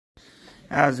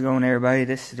How's it going, everybody?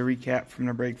 This is the recap from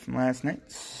the break from last night.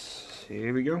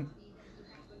 Here we go.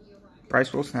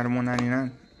 Bryce Wilson out of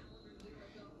 199.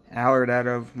 Allard out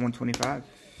of 125.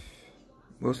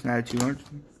 Wilson out of 200.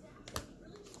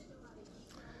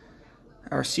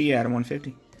 RC out of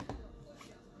 150.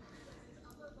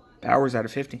 Bowers out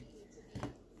of 50.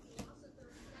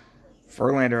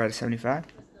 Verlander out of 75.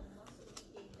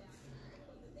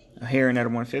 Heron out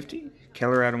of 150.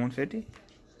 Keller out of 150.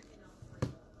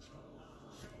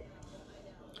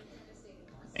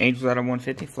 Angels out of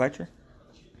 150. Fletcher.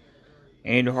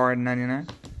 Andujar out of 99.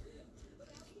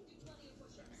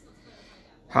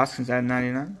 Hoskins out of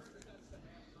 99.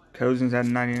 Cozens out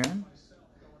of 99.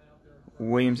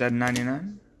 Williams out of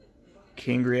 99.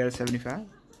 Kingery out of 75.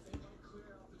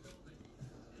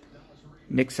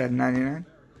 Nix out of 99.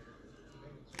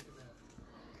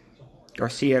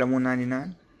 Garcia out of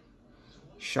 199.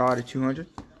 Shaw out of 200.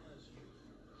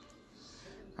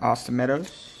 Austin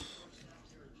Meadows.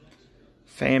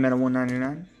 Pham out of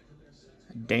 199.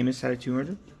 Damus out of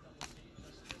 200.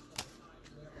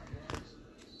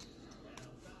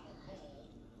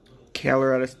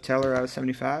 Teller out of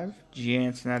 75.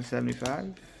 Jansen out of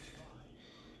 75.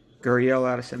 Gurriel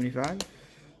out of 75.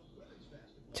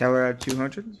 Teller out of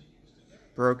 200.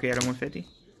 Baroque out of 150.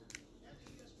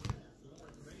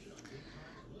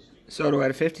 Soto out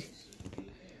of 50.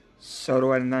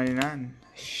 Soto out of 99.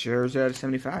 Scherzer out of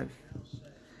 75.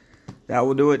 That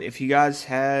will do it. If you guys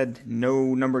had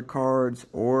no numbered cards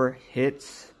or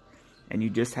hits and you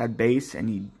just had base and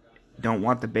you don't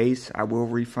want the base, I will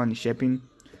refund the shipping.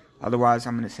 Otherwise,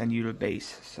 I'm going to send you the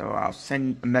base. So I'll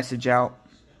send a message out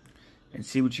and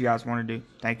see what you guys want to do.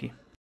 Thank you.